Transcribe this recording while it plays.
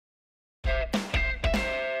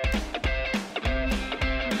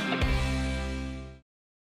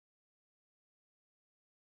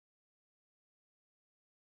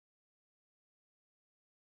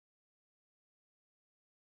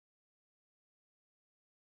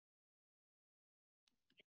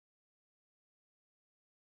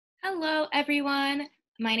Hello, everyone.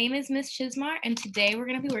 My name is Miss Chismar, and today we're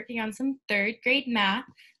going to be working on some third grade math.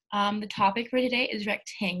 The topic for today is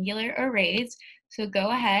rectangular arrays. So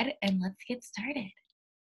go ahead and let's get started.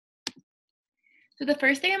 So the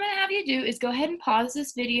first thing I'm going to have you do is go ahead and pause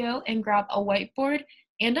this video and grab a whiteboard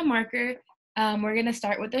and a marker. We're going to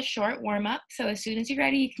start with a short warm-up. So as soon as you're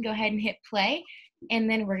ready, you can go ahead and hit play, and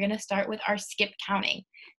then we're going to start with our skip counting.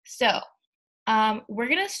 So we're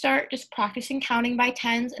going to start just practicing counting by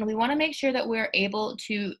tens, and we want to make sure that we're able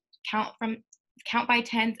to count by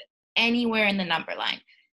tens anywhere in the number line.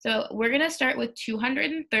 So we're going to start with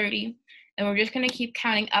 230, and we're just going to keep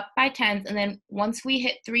counting up by tens, and then once we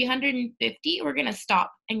hit 350, we're going to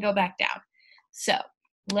stop and go back down. So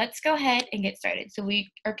let's go ahead and get started. So we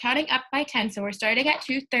are counting up by 10, so we're starting at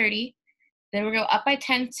 230, then we'll go up by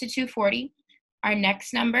 10 to 240. Our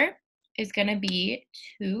next number is going to be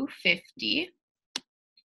 250.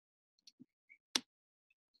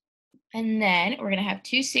 And then we're going to have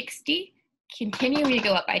 260. Continue, we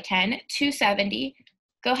go up by 10, 270.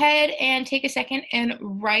 Go ahead and take a second and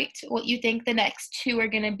write what you think the next two are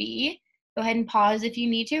going to be. Go ahead and pause if you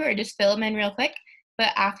need to, or just fill them in real quick. But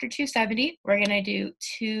after 270, we're going to do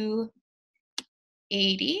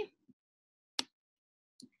 280,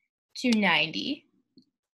 290.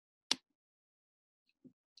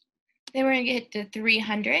 Then we're going to get to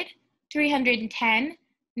 300, 310.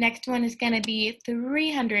 Next one is going to be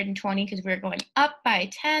 320 because we're going up by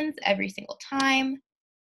tens every single time.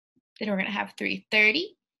 Then we're going to have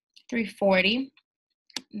 330, 340,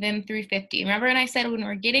 then 350. Remember when I said when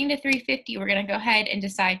we're getting to 350, we're going to go ahead and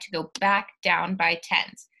decide to go back down by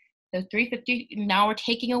tens. So 350, now we're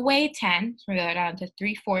taking away 10. So we're going to go down to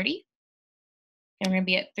 340. And we're going to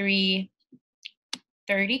be at 330.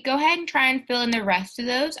 Go ahead and try and fill in the rest of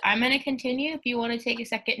those. I'm going to continue. If you want to take a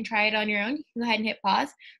second and try it on your own, you can go ahead and hit pause.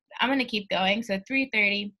 I'm going to keep going. So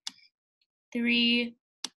 330,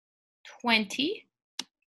 320,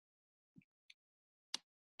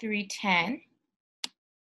 310,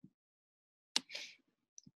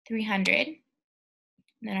 300. And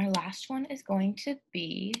then our last one is going to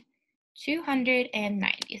be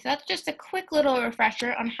 290. So that's just a quick little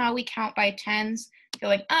refresher on how we count by tens,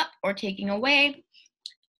 going up or taking away.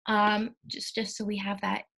 Just so we have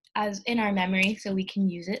that as in our memory so we can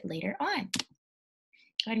use it later on. Go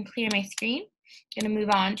ahead and clear my screen. I'm going to move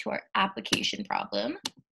on to our application problem.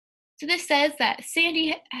 So this says that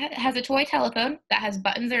Sandy has a toy telephone that has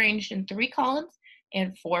buttons arranged in 3 columns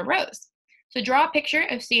and 4 rows. So draw a picture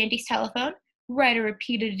of Sandy's telephone. Write a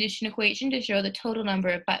repeated addition equation to show the total number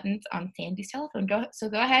of buttons on Sandy's telephone. Go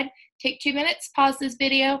ahead, take 2 minutes, pause this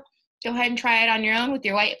video, go ahead and try it on your own with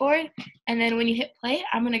your whiteboard. And then when you hit play,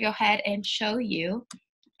 I'm going to go ahead and show you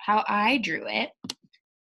how I drew it.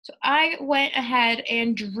 So I went ahead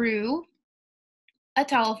and drew a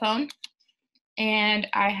telephone, and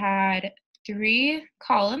I had 3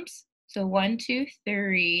 columns. So 1, 2,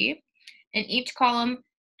 3. And each column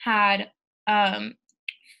had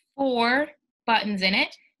 4 buttons in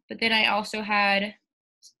it. But then I also had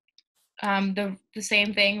the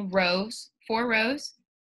same thing, rows, 4 rows.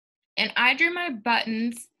 And I drew my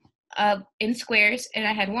buttons in squares, and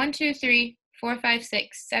I had 1, 2, 3, 4, 5,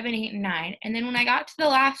 6, 7, 8, and 9. And then when I got to the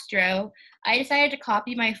last row, I decided to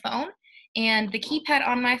copy my phone, and the keypad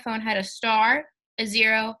on my phone had a star, a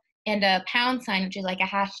 0, and a pound sign, which is like a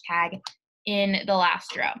hashtag, in the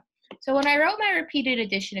last row. So when I wrote my repeated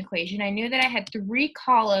addition equation, I knew that I had 3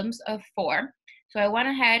 columns of 4. So I went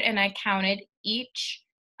ahead and I counted each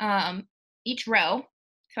row.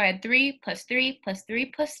 So I had 3 plus 3 plus 3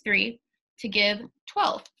 plus 3 to give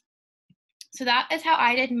 12. So that is how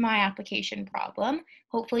I did my application problem.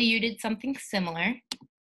 Hopefully you did something similar. I'm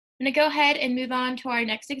going to go ahead and move on to our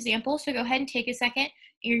next example. So go ahead and take a second.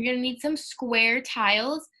 You're going to need some square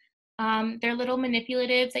tiles. They're little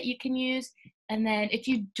manipulatives that you can use. And then if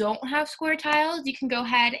you don't have square tiles, you can go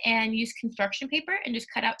ahead and use construction paper and just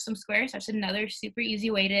cut out some squares. That's another super easy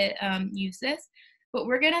way to use this. But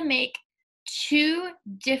we're going to make 2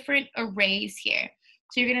 different arrays here.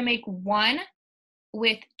 So you're going to make one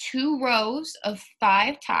with 2 rows of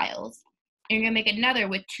 5 tiles. And you're going to make another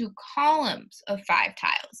with 2 columns of 5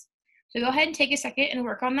 tiles. So go ahead and take a second and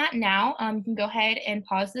work on that now. You can go ahead and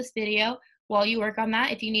pause this video while you work on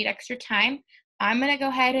that if you need extra time. I'm going to go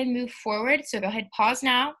ahead and move forward. So go ahead, pause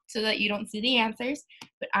now so that you don't see the answers.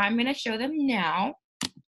 But I'm going to show them now.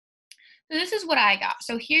 So this is what I got.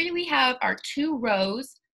 So here we have our 2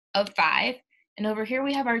 rows of 5. And over here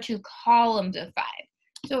we have our 2 columns of 5.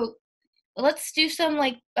 So let's do some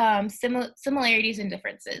similarities and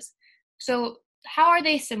differences. So how are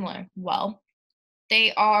they similar? Well,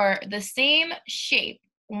 they are the same shape.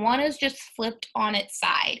 One is just flipped on its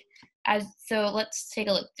side. So let's take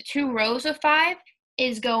a look. The 2 rows of 5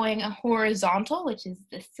 is going horizontal, which is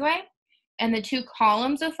this way, and the 2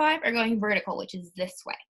 columns of 5 are going vertical, which is this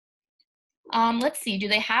way. Let's see, do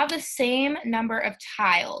they have the same number of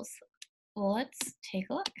tiles? Well, let's take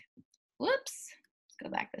a look. Whoops, let's go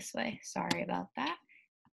back this way. Sorry about that.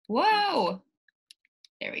 Whoa,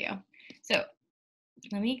 there we go. So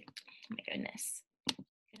oh my goodness. I'm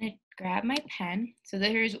gonna grab my pen. So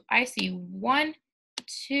there's, I see 1,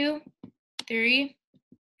 2, 3,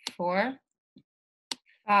 4,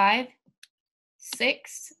 5,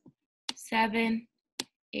 6, 7,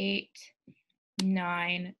 8,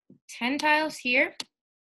 9, 10 tiles here.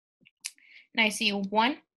 And I see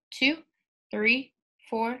 1, 2, 3,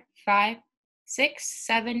 4, 5, 6,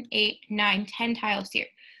 7, 8, 9, 10 tiles here.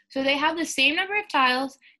 So they have the same number of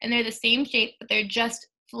tiles and they're the same shape, but they're just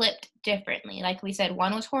flipped differently. Like we said,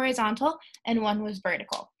 one was horizontal and one was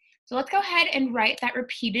vertical. So let's go ahead and write that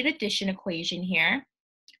repeated addition equation here.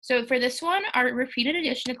 So for this one, our repeated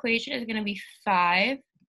addition equation is going to be 5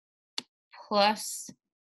 plus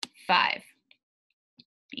 5,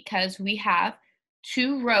 because we have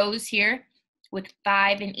 2 rows here with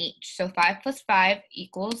 5 in each. So 5 plus 5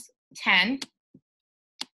 equals 10.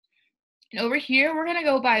 And over here, we're going to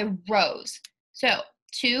go by rows. So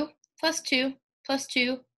 2 plus 2 plus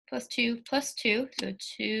 2 plus 2 plus 2. So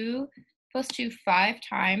 2 plus 2, 5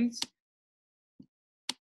 times.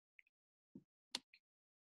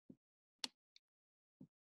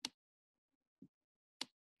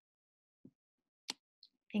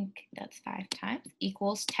 I think that's 5 times,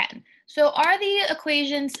 equals 10. So are the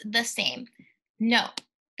equations the same? No,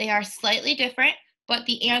 they are slightly different, but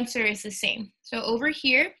the answer is the same. So over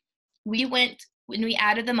here, we went, when we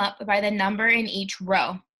added them up by the number in each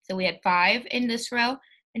row. So we had 5 in this row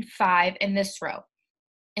and 5 in this row,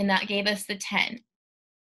 and that gave us the 10.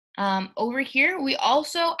 Over here, we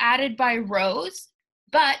also added by rows,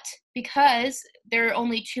 but because there are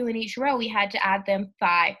only 2 in each row, we had to add them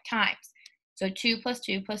 5 times. So 2 plus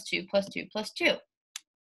 2 plus 2 plus 2 plus 2.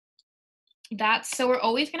 So we're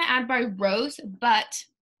always going to add by rows, but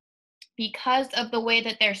because of the way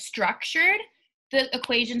that they're structured, the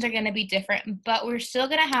equations are going to be different, but we're still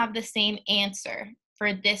going to have the same answer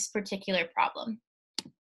for this particular problem.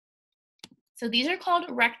 So these are called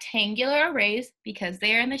rectangular arrays because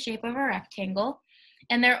they are in the shape of a rectangle,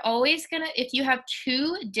 and they're always going to, if you have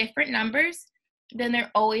 2 different numbers, then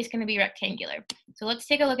they're always going to be rectangular. So let's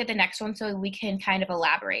take a look at the next one so we can kind of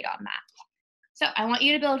elaborate on that. So I want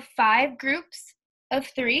you to build 5 groups of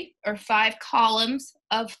 3, or 5 columns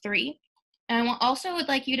of 3. And I also would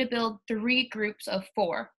like you to build 3 groups of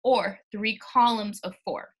 4, or 3 columns of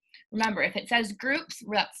 4. Remember, if it says groups,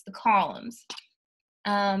 that's the columns.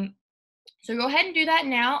 So go ahead and do that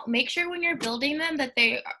now. Make sure when you're building them that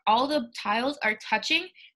all the tiles are touching.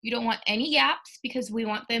 You don't want any gaps because we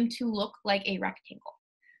want them to look like a rectangle.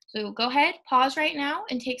 So go ahead, pause right now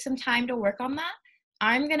and take some time to work on that.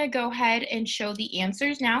 I'm gonna go ahead and show the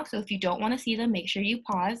answers now. So if you don't wanna see them, make sure you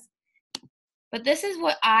pause. But this is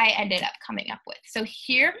what I ended up coming up with. So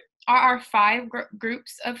here are our 5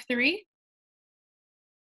 groups of 3.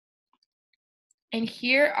 And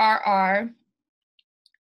here are our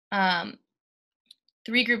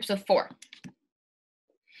 3 groups of 4.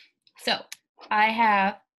 So I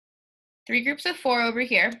have 3 groups of 4 over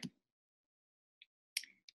here.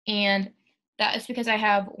 And that is because I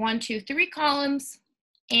have 1, 2, 3 columns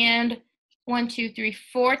and 1, 2, 3,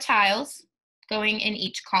 4 tiles going in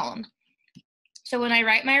each column. So when I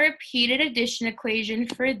write my repeated addition equation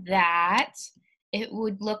for that, it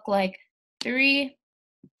would look like 3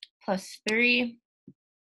 plus 3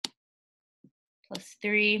 plus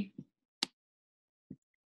 3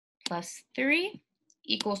 plus 3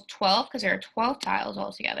 equals 12, because there are 12 tiles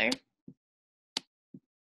altogether.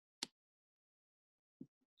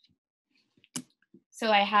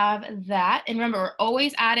 So I have that, and remember, we're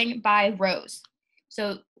always adding by rows.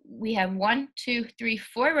 So we have 1, 2, 3,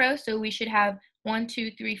 4 rows, so we should have 1,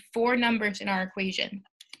 2, 3, 4 numbers in our equation.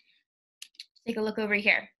 Take a look over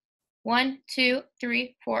here. 1, 2,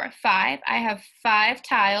 3, 4, 5. I have 5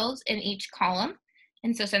 tiles in each column,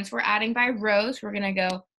 and so since we're adding by rows, we're gonna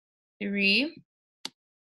go 3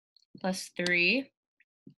 plus 3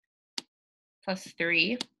 plus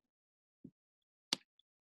 3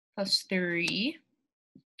 plus 3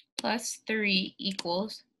 plus 3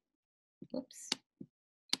 equals, whoops,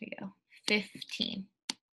 there we go, 15.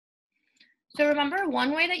 So remember,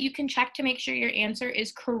 one way that you can check to make sure your answer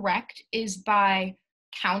is correct is by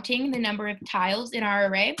counting the number of tiles in our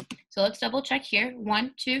array. So let's double check here.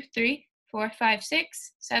 1, 2, 3, 4, 5,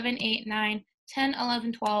 6, 7, 8, 9, 10,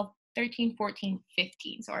 11, 12, 13, 14,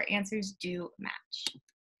 15. So our answers do match.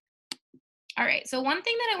 All right, so one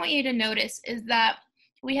thing that I want you to notice is that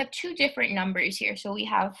we have two different numbers here. So we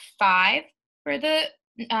have 5 for the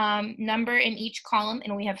number in each column,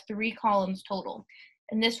 and we have 3 columns total.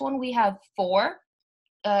 In this one, we have 4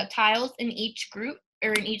 tiles in each group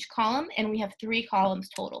or in each column, and we have 3 columns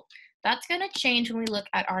total. That's going to change when we look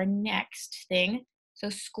at our next thing. So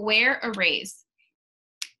square arrays.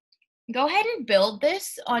 Go ahead and build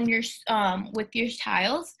this on your with your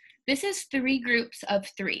tiles. This is 3 groups of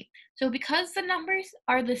 3. So because the numbers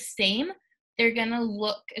are the same, it's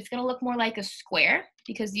gonna look more like a square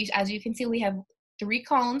because as you can see, we have 3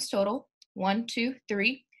 columns total, 1, 2,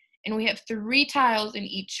 3, and we have 3 tiles in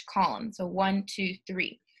each column. So 1, 2,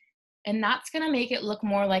 3, and that's gonna make it look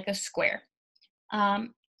more like a square.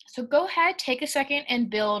 So go ahead, take a second and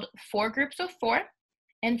build 4 groups of 4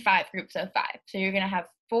 and 5 groups of 5. So you're gonna have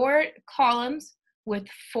 4 columns with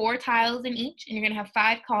 4 tiles in each, and you're gonna have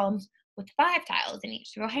 5 columns with 5 tiles in each.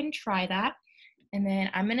 So go ahead and try that. And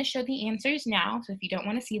then I'm gonna show the answers now. So if you don't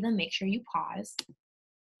wanna see them, make sure you pause.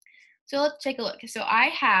 So let's take a look. So I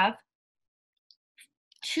have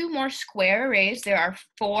 2 more square arrays. There are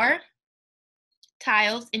 4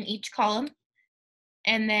 tiles in each column,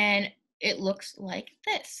 and then it looks like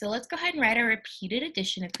this. So let's go ahead and write a repeated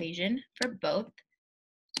addition equation for both.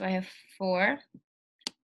 So I have 4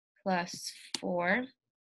 plus 4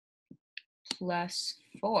 plus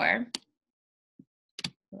 4.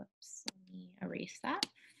 Whoops, let me erase that.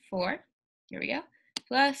 4, here we go,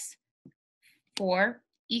 plus 4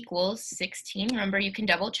 equals 16. Remember, you can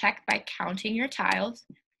double check by counting your tiles.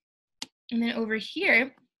 And then over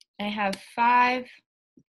here, I have 5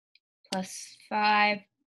 plus 5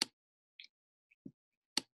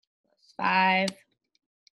 plus 5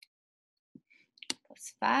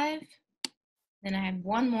 plus 5. Then I have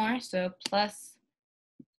one more, so plus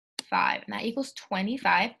 5, and that equals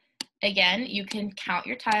 25. Again, you can count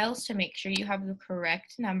your tiles to make sure you have the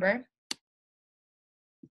correct number.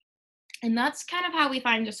 And that's kind of how we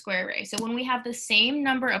find a square array. So when we have the same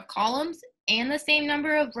number of columns and the same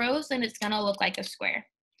number of rows, then it's gonna look like a square.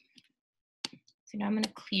 So now I'm gonna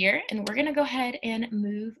clear, and we're gonna go ahead and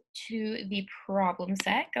move to the problem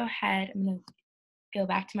set. Go ahead, I'm gonna go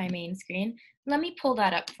back to my main screen. Let me pull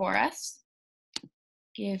that up for us.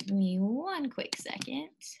 Give me one quick second.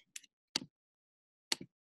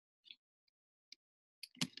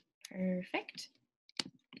 Perfect.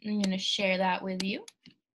 I'm going to share that with you.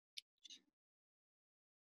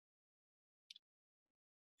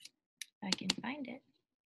 If I can find it.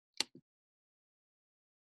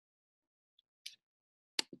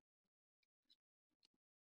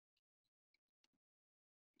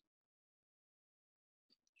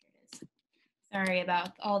 Here it is. Sorry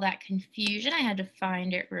about all that confusion. I had to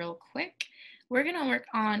find it real quick. We're going to work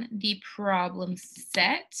on the problem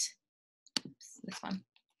set. Oops, this one.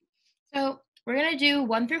 So we're going to do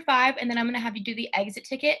 1 through 5, and then I'm going to have you do the exit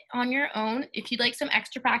ticket on your own. If you'd like some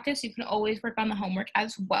extra practice, you can always work on the homework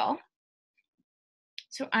as well.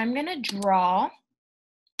 So I'm going to draw.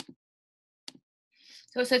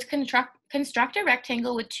 So it says construct a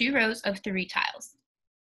rectangle with 2 rows of 3 tiles.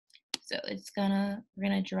 So we're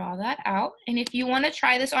gonna draw that out. And if you want to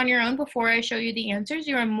try this on your own before I show you the answers,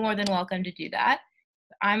 you are more than welcome to do that.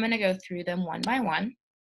 I'm gonna go through them one by one.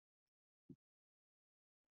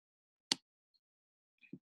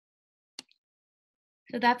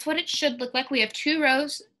 So that's what it should look like. We have 2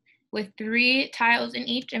 rows with 3 tiles in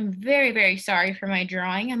each. I'm very, very sorry for my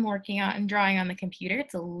drawing. I'm drawing on the computer.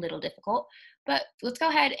 It's a little difficult, but let's go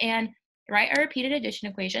ahead and write our repeated addition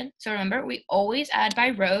equation. So remember, we always add by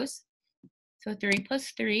rows. So 3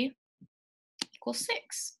 plus 3 equals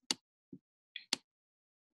 6.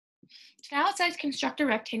 So now it says construct a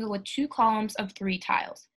rectangle with 2 columns of 3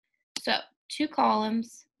 tiles. So 2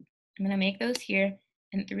 columns, I'm going to make those here,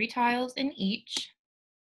 and 3 tiles in each.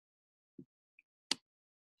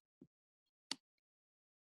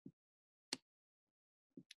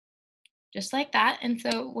 Just like that. And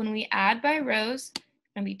so when we add by rows,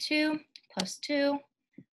 it's going to be 2 plus 2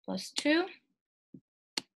 plus 2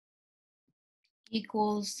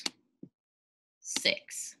 equals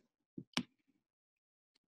 6.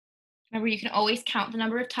 Remember, you can always count the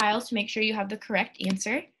number of tiles to make sure you have the correct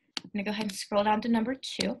answer. I'm going to go ahead and scroll down to number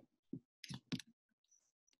 2.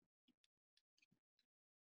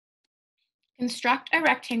 Construct a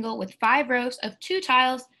rectangle with 5 rows of 2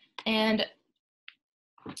 tiles and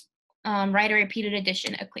write a repeated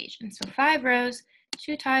addition equation. So 5 rows,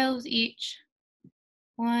 2 tiles each.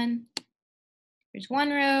 Here's 1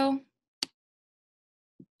 row,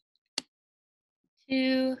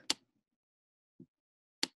 2,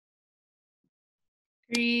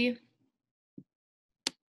 3,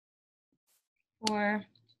 4,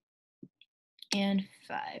 and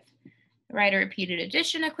 5. Write a repeated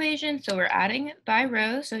addition equation, so we're adding by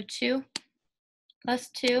row, so 2 plus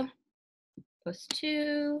 2 plus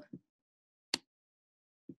 2.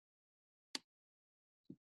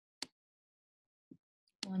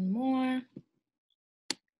 One more.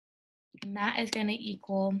 And that is going to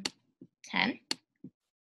equal 10.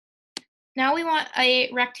 Now we want a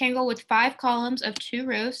rectangle with 5 columns of 2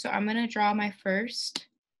 rows, so I'm going to draw my first.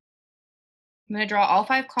 I'm going to draw all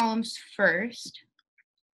 5 columns first.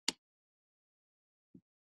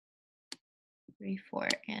 3, 4,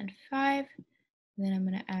 and 5. And then I'm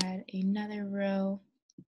going to add another row.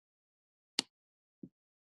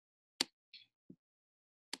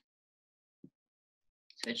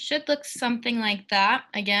 So it should look something like that.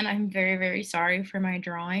 Again, I'm very, very sorry for my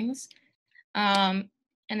drawings.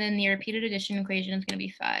 And then the repeated addition equation is going to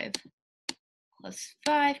be 5 plus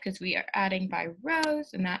 5 because we are adding by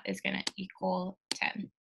rows, and that is going to equal 10.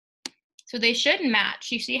 So they should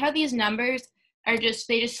match. You see how these numbers are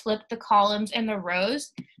they just flip the columns and the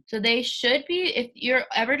rows. So they should be, if you're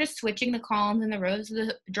ever just switching the columns and the rows,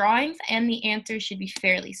 the drawings and the answers should be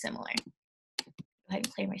fairly similar. Go ahead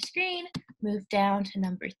and clear my screen. Move down to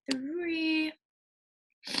number 3.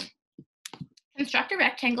 Construct a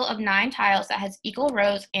rectangle of 9 tiles that has equal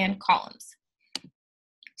rows and columns.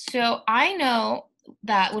 So I know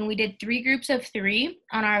that when we did 3 groups of 3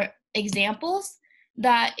 on our examples,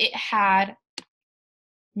 that it had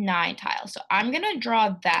 9 tiles. So I'm going to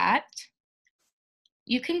draw that.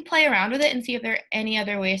 You can play around with it and see if there are any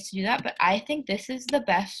other ways to do that, but I think this is the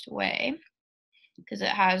best way because it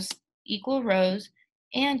has equal rows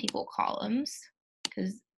and equal columns.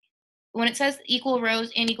 Because when it says equal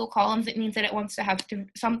rows and equal columns, it means that it wants to have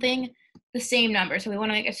something the same number. So we want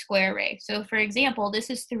to make a square array. So for example, this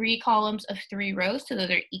is 3 columns of 3 rows, so those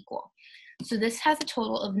are equal. So this has a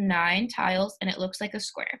total of 9 tiles, and it looks like a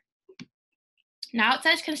square. Now it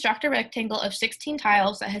says construct a rectangle of 16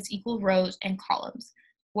 tiles that has equal rows and columns.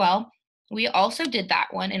 Well, we also did that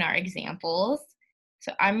one in our examples.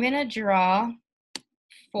 So I'm going to draw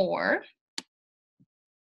 4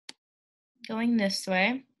 going this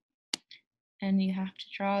way. And you have to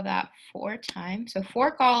draw that 4 times. So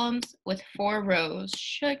 4 columns with 4 rows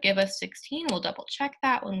should give us 16. We'll double check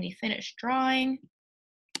that when we finish drawing.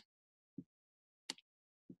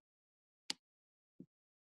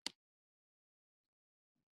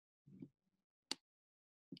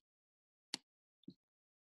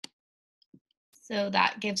 So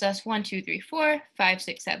that gives us 1, 2, 3, 4, 5,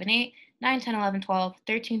 6, 7, 8, 9, 10, 11, 12,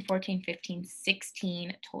 13, 14, 15,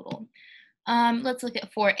 16 total. Let's look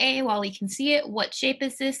at 4A while we can see it. What shape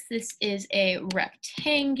is this? This is a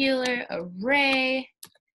rectangular array.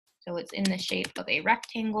 So it's in the shape of a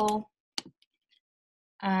rectangle.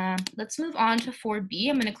 Let's move on to 4B.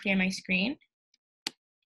 I'm going to clear my screen.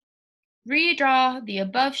 Redraw the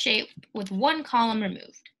above shape with 1 column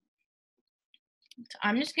removed. So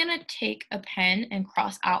I'm just going to take a pen and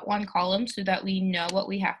cross out 1 column so that we know what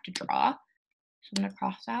we have to draw. So I'm going to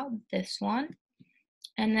cross out this one.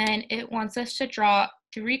 And then it wants us to draw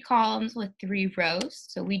 3 columns with 3 rows.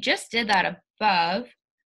 So we just did that above,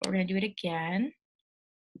 but we're going to do it again.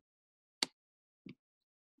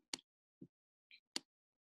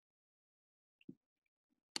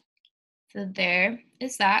 So there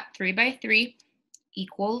is that. 3 by 3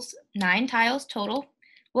 equals 9 tiles total.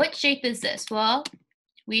 What shape is this? Well,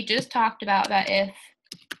 we just talked about that if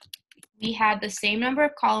we had the same number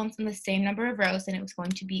of columns and the same number of rows, then it was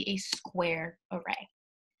going to be a square array.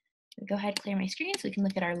 So go ahead and clear my screen so we can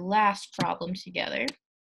look at our last problem together.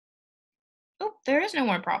 Oh, there is no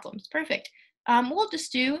more problems. Perfect. We'll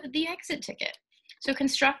just do the exit ticket. So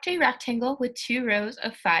construct a rectangle with 2 rows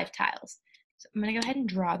of 5 tiles. So I'm going to go ahead and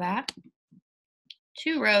draw that.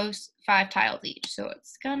 2 rows, 5 tiles each. So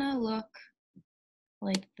it's going to look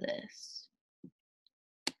like this.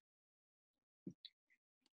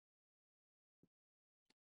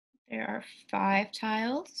 There are 5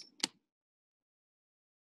 tiles.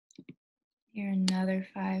 Here another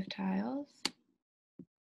 5 tiles.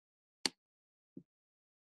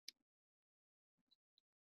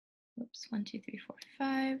 Oops, 1, 2, 3, 4,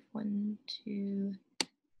 5. 1, 2,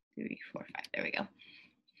 3, 4, 5. There we go.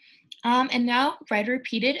 And now write a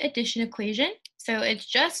repeated addition equation. So it's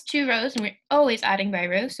just 2 rows, and we're always adding by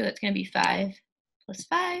rows. So it's going to be 5 plus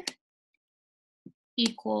 5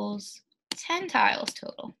 equals 10 tiles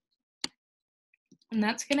total. And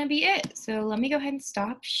that's going to be it. So let me go ahead and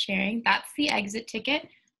stop sharing. That's the exit ticket.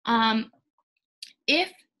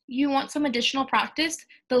 If you want some additional practice,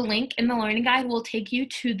 the link in the learning guide will take you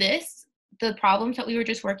to this the problems that we were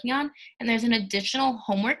just working on, and there's an additional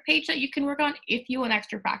homework page that you can work on if you want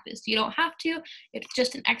extra practice. You don't have to. It's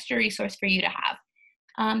just an extra resource for you to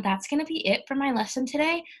have. That's going to be it for my lesson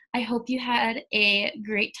today. I hope you had a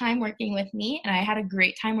great time working with me, and I had a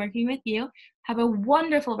great time working with you. Have a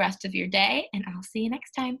wonderful rest of your day, and I'll see you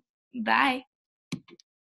next time. Bye.